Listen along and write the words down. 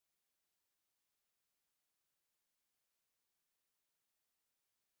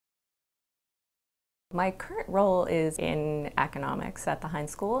My current role is in economics at the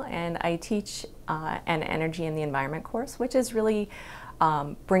Heinz School, and I teach an energy and the environment course, which is really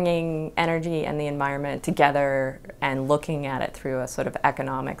bringing energy and the environment together and looking at it through a sort of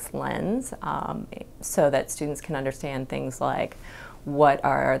economics lens so that students can understand things like what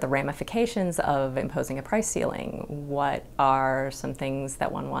are the ramifications of imposing a price ceiling, what are some things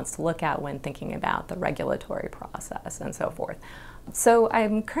that one wants to look at when thinking about the regulatory process, and so forth. So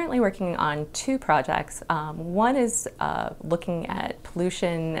I'm currently working on two projects. One is looking at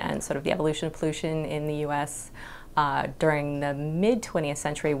pollution and sort of the evolution of pollution in the US during the mid-20th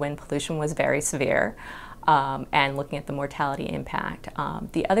century when pollution was very severe, and looking at the mortality impact.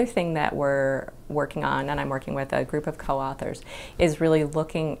 The other thing that we're working on, and I'm working with a group of co-authors, is really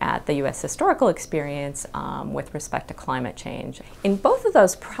looking at the US historical experience with respect to climate change. In both of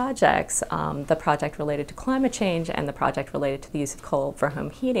those projects, the project related to climate change and the project related to the use of coal for home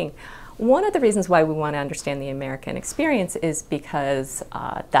heating, one of the reasons why we want to understand the American experience is because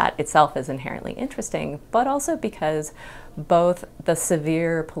that itself is inherently interesting, but also because both the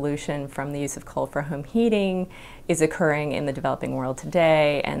severe pollution from the use of coal for home heating is occurring in the developing world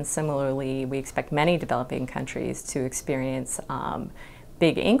today, and similarly we expect many developing countries to experience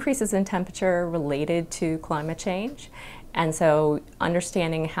big increases in temperature related to climate change. And so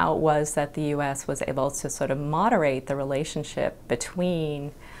understanding how it was that the US was able to sort of moderate the relationship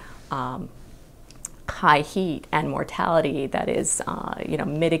between high heat and mortality that is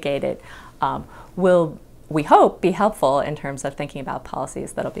mitigated will, we hope, be helpful in terms of thinking about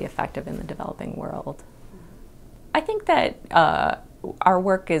policies that will be effective in the developing world. I think that our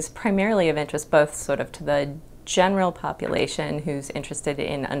work is primarily of interest both sort of to the general population who's interested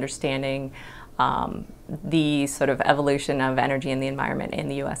in understanding the sort of evolution of energy and the environment in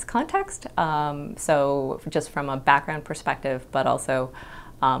the US context. So just from a background perspective, but also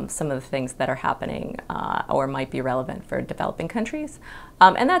some of the things that are happening or might be relevant for developing countries.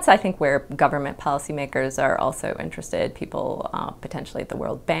 And that's, I think, where government policymakers are also interested, people potentially at the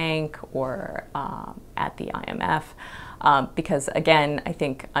World Bank or at the IMF. Because again, I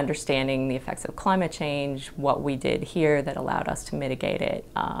think understanding the effects of climate change, what we did here that allowed us to mitigate it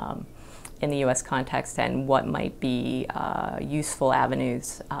in the US context, and what might be useful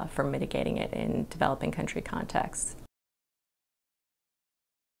avenues for mitigating it in developing country contexts.